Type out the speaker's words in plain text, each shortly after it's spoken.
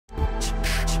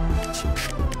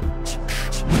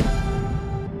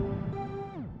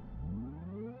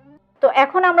তো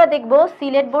এখন আমরা দেখব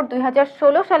সিলেট বোর্ড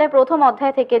 2016 সালে প্রথম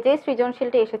অধ্যায় থেকে যে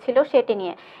সৃজনশীলটি এসেছিল সেটি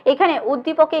নিয়ে। এখানে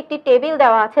উদ্দীপকে একটি টেবিল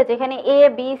দেওয়া আছে যেখানে এ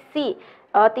বি সি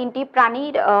তিনটি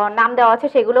প্রাণীর নাম দেওয়া আছে।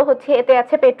 সেগুলো হচ্ছে, এতে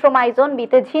আছে পেট্রোমাইজন,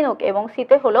 বিতে ঝিনুক এবং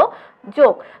সিতে হলো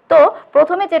যোগ। তো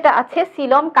প্রথমে যেটা আছে,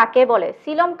 সিলম কাকে বলে?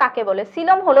 সিলম কাকে বলে?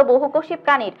 সিলম হলো বহুকোষী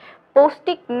প্রাণীর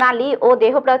পৌষ্টিক নালী ও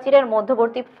দেহ প্রাচীরের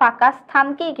মধ্যবর্তী ফাঁকা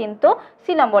স্থানকেই কিন্তু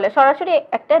সিলম বলে। সরাসরি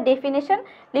একটা ডেফিনেশন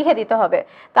লিখে দিতে হবে।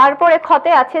 তারপরে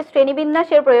খতে আছে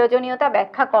শ্রেণীবিন্যাসের প্রয়োজনীয়তা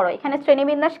ব্যাখ্যা করো। এখানে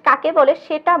শ্রেণীবিন্যাস কাকে বলে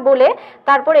সেটা বলে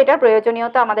তারপর এটার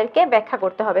প্রয়োজনীয়তা আমাদেরকে ব্যাখ্যা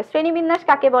করতে হবে। শ্রেণীবিন্যাস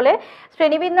কাকে বলে?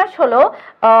 শ্রেণীবিন্যাস হলো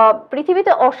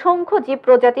পৃথিবীতে অসংখ্য জীব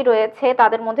প্রজাতি রয়েছে,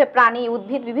 তাদের মধ্যে প্রাণী,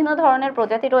 উদ্ভিদ, বিভিন্ন ধরনের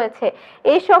প্রজাতি রয়েছে।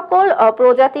 এই সকল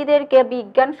প্রজাতিদেরকে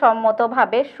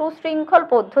বিজ্ঞানসম্মতভাবে সুশৃঙ্খল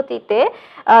পদ্ধতিতে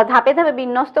ধাপে ধাপে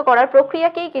বিন্যস্ত করার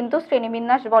প্রক্রিয়াকেই কিন্তু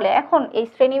শ্রেণীবিন্যাস বলে। এখন এই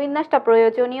শ্রেণীবিন্যাসটা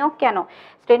প্রয়োজনীয় কেন?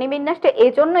 শ্রেণীবিন্যাসটা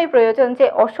এজন্যই প্রয়োজন যে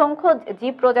অসংখ্য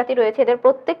জীব প্রজাতি রয়েছে, এদের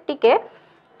প্রত্যেকটিকে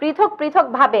পৃথক পৃথক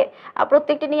ভাবে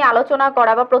প্রত্যেকটি নিয়ে আলোচনা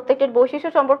করা বা প্রত্যেকটির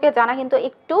বৈশিষ্ট্য সম্পর্কে জানা কিন্তু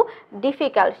একটু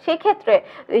ডিফিকাল্ট। সেক্ষেত্রে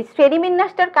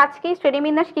শ্রেণীবিন্যাসটার কাজ কি?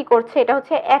 শ্রেণীবিন্যাস কি করছে? এটা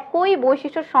হচ্ছে একই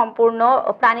বৈশিষ্ট্য সম্পূর্ণ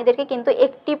প্রাণীদেরকে কিন্তু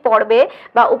একটি পর্বে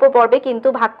বা উপপর্বে কিন্তু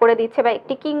ভাগ করে দিচ্ছে বা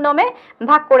একটি কিংডমে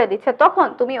ভাগ করে দিচ্ছে। তখন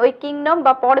তুমি ওই কিংডম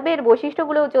বা পর্বের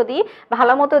বৈশিষ্ট্যগুলো যদি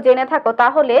ভালো মতো জেনে থাকো,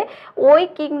 তাহলে ওই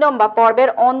কিংডম বা পর্বের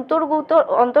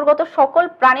অন্তর্গত সকল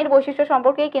প্রাণীর বৈশিষ্ট্য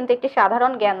সম্পর্কেই কিন্তু একটি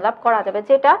সাধারণ জ্ঞান লাভ করা যাবে,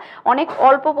 যেটা অনেক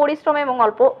অল্প পরিশ্রম এবং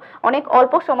অনেক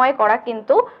অল্প সময়ে করা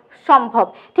কিন্তু সম্ভব।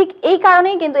 ঠিক এই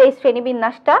কারণেই কিন্তু এই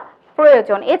শ্রেণীবিন্যাসটা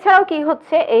প্রয়োজন। এছাড়াও কি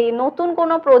হচ্ছে, এই নতুন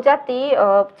কোনো প্রজাতি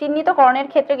চিহ্নিতকরণের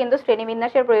ক্ষেত্রে কিন্তু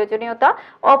শ্রেণীবিন্যাসের প্রয়োজনীয়তা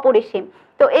অপরিসীম।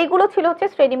 তো এইগুলো ছিল হচ্ছে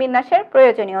শ্রেণীবিন্যাসের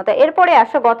প্রয়োজনীয়তা। এরপরে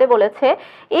আসো গতে বলেছে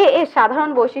এর সাধারণ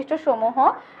বৈশিষ্ট্য সমূহ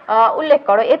উল্লেখ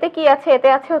করো। এতে কি আছে? এতে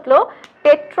আছে হলো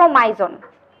পেট্রোমাইজন।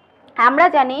 আমরা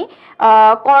জানি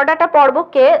করডাটা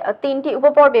পর্বকে তিনটি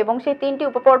উপপর্বে এবং সেই তিনটি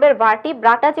উপপর্বের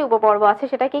ভার্টিব্রাটা যে উপপর্ব আছে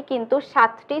সেটাকে কিন্তু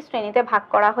 7টি শ্রেণীতে ভাগ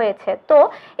করা হয়েছে। তো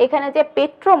এখানে যে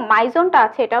পেট্রোমাইজনটা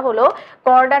আছে এটা হলো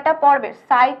করডাটা পর্বের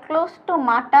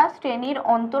সাইক্লোস্টোমাটা শ্রেণীর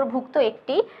অন্তর্ভুক্ত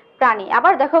একটি প্রাণী।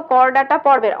 আবার দেখো, করডাটা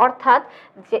পর্বের অর্থাৎ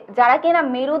যারা কিনা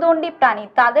মেরুদণ্ডী প্রাণী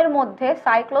তাদের মধ্যে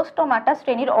সাইক্লোস্টোমাটা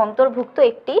শ্রেণীর অন্তর্ভুক্ত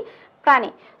একটি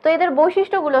প্রাণী। তো এদের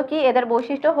বৈশিষ্ট্যগুলো কি? এদের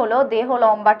বৈশিষ্ট্য হলো দেহ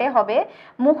লম্বাটে হবে,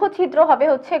 মুখছিদ্র হবে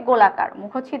হচ্ছে গোলাকার,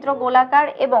 মুখছিদ্র গোলাকার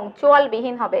এবং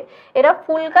চোয়ালবিহীন হবে। এরা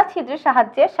ফুলকা ছিদ্রের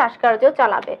সাহায্যে শ্বাসকার্য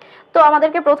চালাবে। তো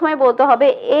আমাদেরকে প্রথমে বলতে হবে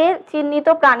এর চিহ্নিত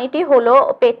প্রাণীটি হলো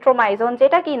পেট্রোমাইজন,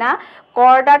 যেটা কিনা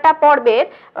করডাটা পর্বের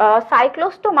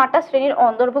সাইক্লোস্টোমাটা শ্রেণীর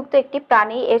অন্তর্ভুক্ত একটি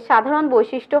প্রাণী। এর সাধারণ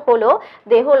বৈশিষ্ট্য হলো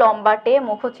দেহ লম্বাটে,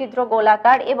 মুখছিদ্র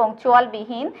গোলাকার এবং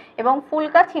চোয়ালবিহীন এবং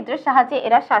ফুলকা ছিদ্রের সাহায্যে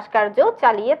এরা শ্বাসকার্য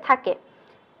চালিয়ে থাকে।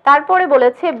 তারপরে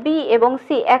বলেছে বি এবং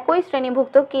সি একই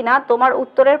শ্রেণীভুক্ত কিনা তোমার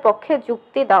উত্তরের পক্ষে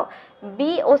যুক্তি দাও।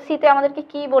 বি ও সিতে আমাদেরকে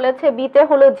কি বলেছে? বিতে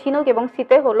হলো ঝিনুক এবং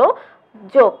সিতে হলো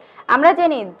যোগ। আমরা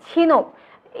জানি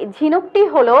ঝিনুকটি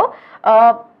হলো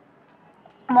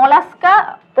মলাস্কা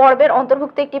পর্বের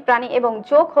অন্তর্ভুক্ত একটি প্রাণী এবং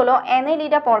যোগ হলো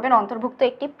অ্যানেলিডা পর্বের অন্তর্ভুক্ত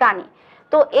একটি প্রাণী।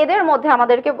 তো এদের মধ্যে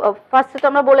আমাদেরকে ফার্স্টে তো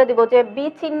আমরা বলে দিব যে বি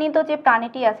চিহ্নিত যে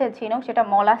প্রাণীটি আছে ঝিনুক, সেটা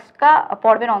মলাস্কা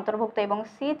পর্বের অন্তর্ভুক্ত এবং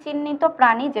সি চিহ্নিত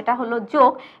প্রাণী যেটা হলো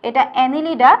যোগ, এটা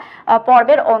অ্যানেলিডা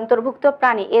পর্বের অন্তর্ভুক্ত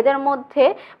প্রাণী। এদের মধ্যে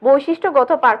বৈশিষ্ট্যগত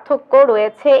পার্থক্য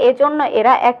রয়েছে, এজন্য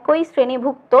এরা একই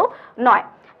শ্রেণীভুক্ত নয়।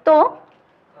 তো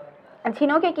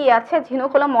ঝিনুকে কি আছে? ঝিনুক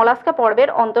হলো মলাস্কা পর্বের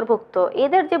অন্তর্ভুক্ত।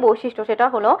 এদের যে বৈশিষ্ট্য সেটা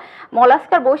হলো,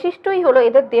 মলাস্কার বৈশিষ্ট্যই হলো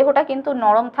এদের দেহটা কিন্তু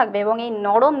নরম থাকবে এবং এই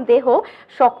নরম দেহ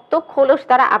শক্ত খোলস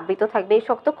দ্বারা আবৃত থাকবে। এই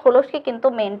শক্ত খোলসকে কিন্তু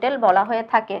মেন্টেল বলা হয়ে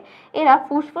থাকে। এরা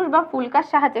ফুসফুস বা ফুলকার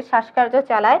সাহায্যে শ্বাসকার্য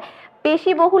চালায়।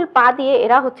 পেশিবহুল পা দিয়ে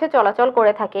এরা হচ্ছে চলাচল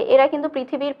করে থাকে। এরা কিন্তু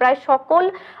পৃথিবীর প্রায় সকল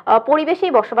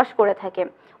পরিবেশেই বসবাস করে থাকে।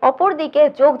 অপরদিকে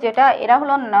যোগ যেটা, এরা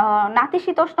হলো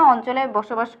নাতিশীতোষ্ণ অঞ্চলে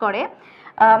বসবাস করে।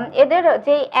 এদের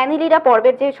যে অ্যানিলিডা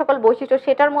পর্বের যে সকল বৈশিষ্ট্য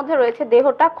সেটার মধ্যে রয়েছে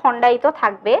দেহটা খণ্ডায়িত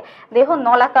থাকবে, দেহ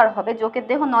নলাকার হবে, যোগের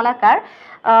দেহ নলাকার।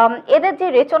 এদের যে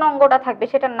রেচন অঙ্গটা থাকবে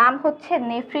সেটার নাম হচ্ছে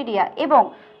নেফ্রিডিয়া। এবং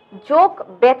যোগ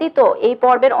ব্যতীত এই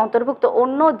পর্বের অন্তর্ভুক্ত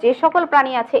অন্য যে সকল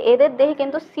প্রাণী আছে এদের দেহে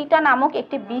কিন্তু সিটা নামক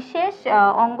একটি বিশেষ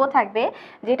অঙ্গ থাকবে,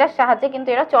 যেটার সাহায্যে কিন্তু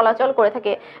এরা চলাচল করে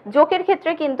থাকে। যোগের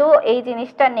ক্ষেত্রে কিন্তু এই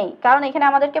জিনিসটা নেই, কারণ এখানে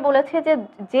আমাদেরকে বলেছে যে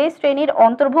যে শ্রেণীর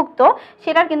অন্তর্ভুক্ত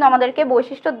সেটার কিন্তু আমাদেরকে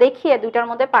বৈশিষ্ট্য দেখিয়ে দুইটার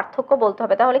মধ্যে পার্থক্য বলতে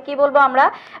হবে। তাহলে কি বলবো আমরা?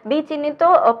 বি চিহ্নিত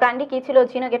প্রাণী কি ছিল?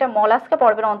 ঝিনুক, এটা মলাস্কা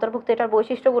পর্বের অন্তর্ভুক্ত, এটার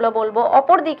বৈশিষ্ট্যগুলো বলবো।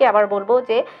 অপরদিকে আবার বলবো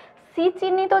যে সি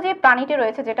চিহ্নিত যে প্রাণীটি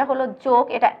রয়েছে যেটা হলো যোগ,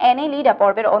 এটা অ্যানেলিডা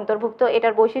পর্বের অন্তর্ভুক্ত,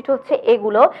 এটার বৈশিষ্ট্য হচ্ছে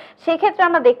এগুলো। সেক্ষেত্রে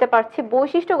আমরা দেখতে পাচ্ছি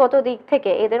বৈশিষ্ট্যগত দিক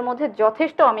থেকে এদের মধ্যে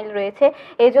যথেষ্ট অমিল রয়েছে,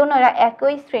 এজন্য এরা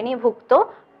একই শ্রেণীভুক্ত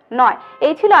নয়।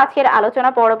 এই ছিল আজকের আলোচনা।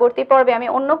 পরবর্তী পর্বে আমি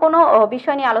অন্য কোনো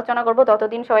বিষয় নিয়ে আলোচনা করব।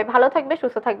 ততদিন সবাই ভালো থাকবে,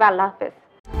 সুস্থ থাকবে। আল্লাহ হাফেজ।